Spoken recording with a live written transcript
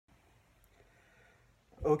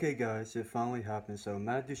Okay, guys, it finally happened. So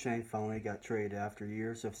Matt Duchene finally got traded after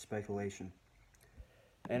years of speculation,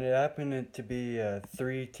 and it happened to be a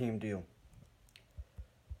three-team deal.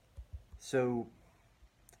 So,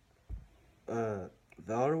 uh,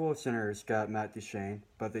 the Ottawa Senators got Matt Duchene,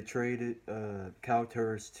 but they traded Cal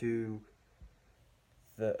Turris to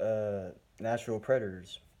the Nashville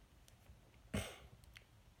Predators.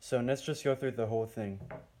 So let's just go through the whole thing.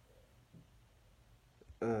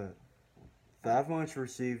 Uh, the Avalanche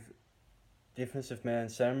received defensive man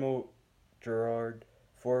Samuel Gerard,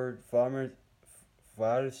 forward Vladislav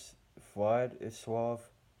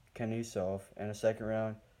Kanisov, and a second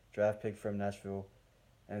round draft pick from Nashville,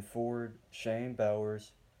 and forward Shane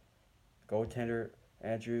Bowers, goaltender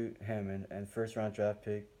Andrew Hammond, and first round draft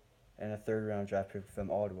pick and a third round draft pick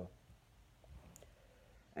from Ottawa.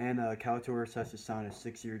 And Cal Torres has to sign a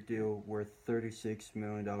 6-year deal worth $36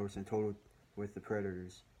 million in total with the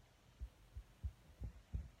Predators.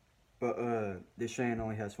 But Duchene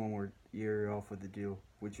only has one more year off of the deal,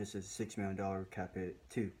 which is a $6 million cap hit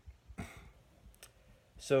too.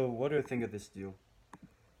 So what do I think of this deal?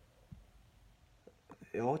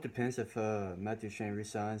 It all depends if Matt Duchene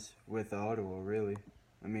resigns with Ottawa. Really,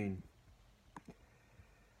 I mean,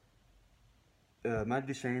 Matt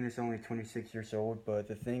Duchene is only 26 years old, but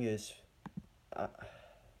the thing is, I,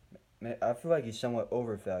 I feel like he's somewhat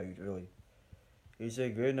overvalued. Really, he's a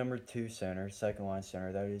good number two center, second line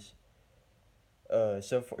center. That is.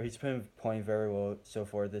 So far he's been playing very well so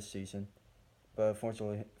far this season, but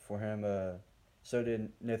unfortunately for him, so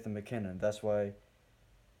did Nathan McKinnon. That's why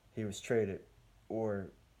he was traded,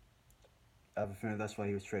 or I have a feeling that's why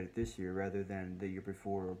he was traded this year rather than the year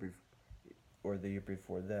before or the year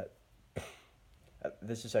before that.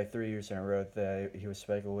 This is like 3 years in a row that he was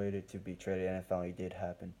speculated to be traded, and it finally did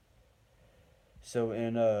happen. So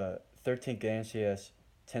in 13 games, he has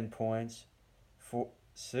 10 points,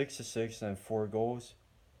 6 assists, and 4 goals.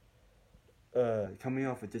 Coming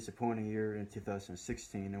off a disappointing year in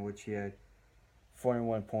 2016, in which he had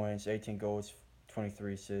 41 points, 18 goals,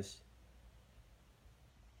 23 assists.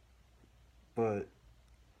 But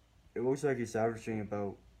it looks like he's averaging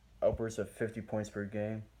about upwards of 50 points per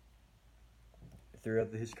game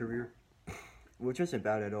throughout his career, which isn't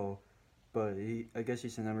bad at all. But I guess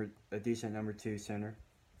he's a decent number two center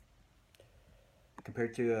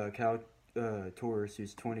compared to Cal Torres,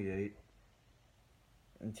 who's 28.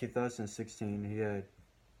 In 2016, he had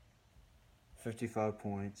 55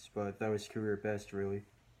 points, but that was career best, really.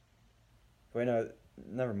 But no,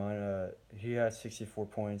 never mind. He had 64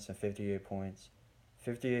 points and 58 points.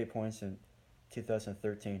 58 points in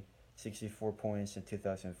 2013, 64 points in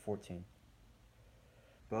 2014.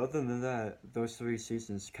 But other than that, those 3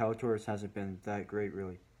 seasons, Cal Torres hasn't been that great,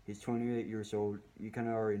 really. He's 28 years old. You kind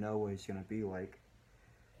of already know what he's going to be like.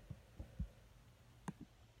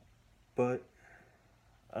 But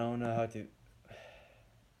I don't know how to.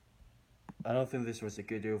 I don't think this was a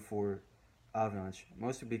good deal for Avalanche,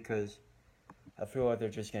 mostly because I feel like they're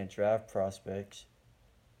just getting draft prospects.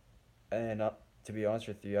 And to be honest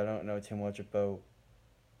with you, I don't know too much about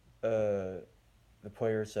the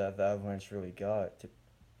players that the Avalanche really got.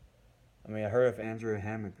 I mean, I heard of Andrew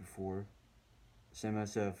Hammond before, same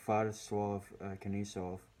as Vladislav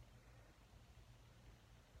Kanisov.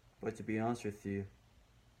 But to be honest with you,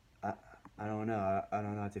 I, I don't know. I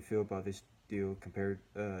don't know how to feel about this deal compared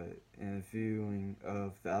in viewing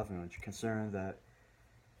of the Avalanche, considering that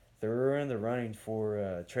they were in the running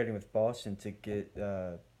for trading with Boston to get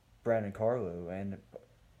Brandon Carlo, and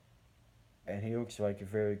he looks like a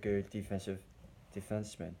very good defenseman.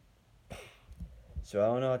 So I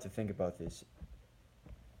don't know how to think about this.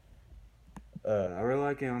 I really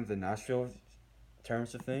like it on the Nashville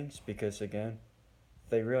terms of things because again,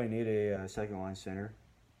 they really need a second line center.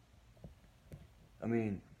 I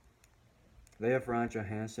mean, they have Ryan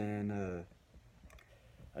Johansson.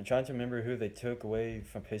 I'm trying to remember who they took away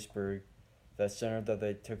from Pittsburgh. That center that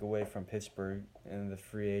they took away from Pittsburgh in the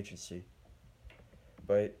free agency.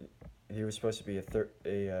 But he was supposed to be a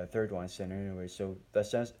third line center anyway. So that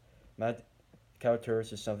sense, Matt Cal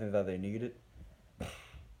Turris is something that they needed.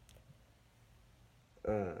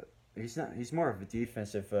 Uh, he's not. He's more of a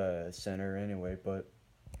defensive center anyway, but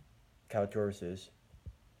Cal Turris is.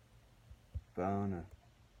 But I don't know.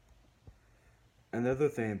 Another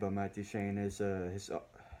thing about Matt Duchene is his.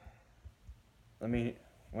 I mean,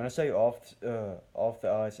 when I say off the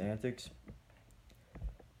ice antics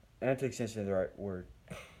isn't the right word,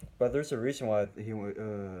 but there's a reason why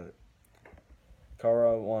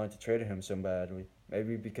Colorado wanted to trade him so badly.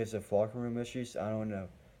 Maybe because of locker room issues. I don't know.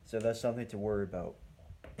 So that's something to worry about.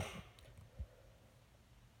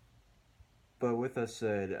 But with that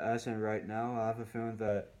said, as in right now, I have a feeling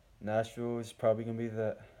that Nashville is probably gonna be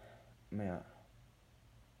the man.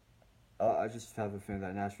 I just have a feeling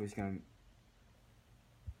that Nashville's gonna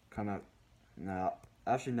come out. Nah,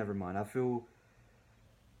 actually, never mind. I feel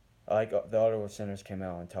like the Ottawa Senators came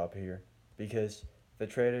out on top here because they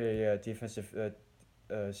traded a defensive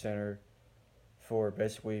center for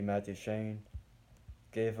basically Matt Duchene,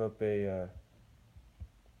 gave up a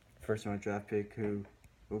first round draft pick who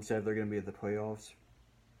looks like they're going to be at the playoffs.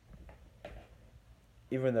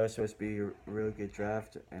 Even though it's supposed to be a really good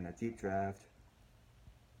draft and a deep draft.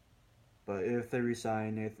 But if they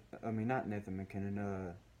resign not Nathan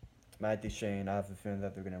McKinnon, Matt Duchene, I have a feeling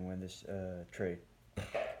that they're going to win this trade.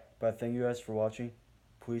 But thank you guys for watching.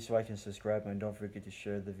 Please like and subscribe and don't forget to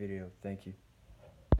share the video. Thank you.